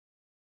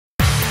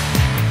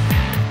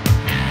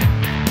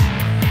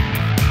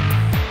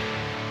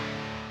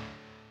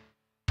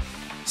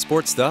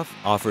Sportsstuff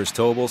offers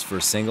towables for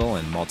single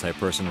and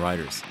multi-person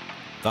riders.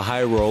 The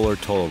High Roller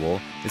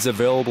towable is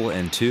available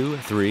in 2,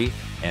 3,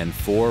 and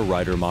 4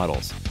 rider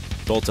models.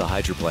 Built to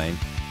hydroplane,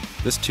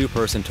 this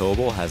 2-person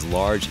towable has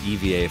large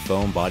EVA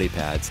foam body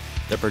pads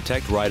that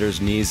protect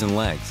riders' knees and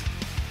legs.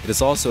 It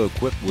is also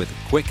equipped with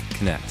Quick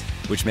Connect,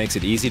 which makes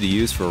it easy to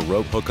use for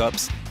rope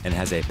hookups and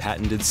has a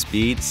patented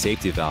speed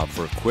safety valve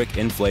for quick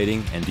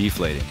inflating and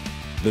deflating.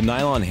 The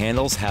nylon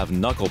handles have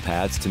knuckle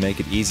pads to make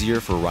it easier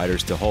for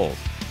riders to hold.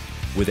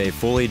 With a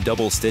fully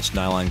double-stitched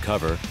nylon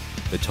cover,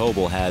 the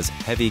towable has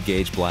heavy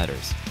gauge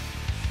bladders.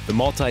 The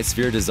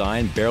multi-sphere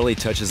design barely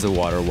touches the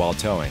water while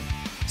towing,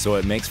 so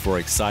it makes for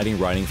exciting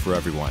riding for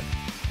everyone.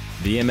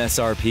 The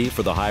MSRP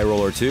for the High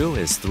Roller 2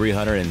 is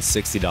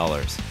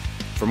 $360.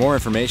 For more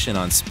information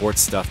on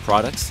Sportsstuff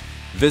products,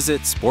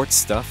 visit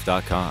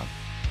sportsstuff.com.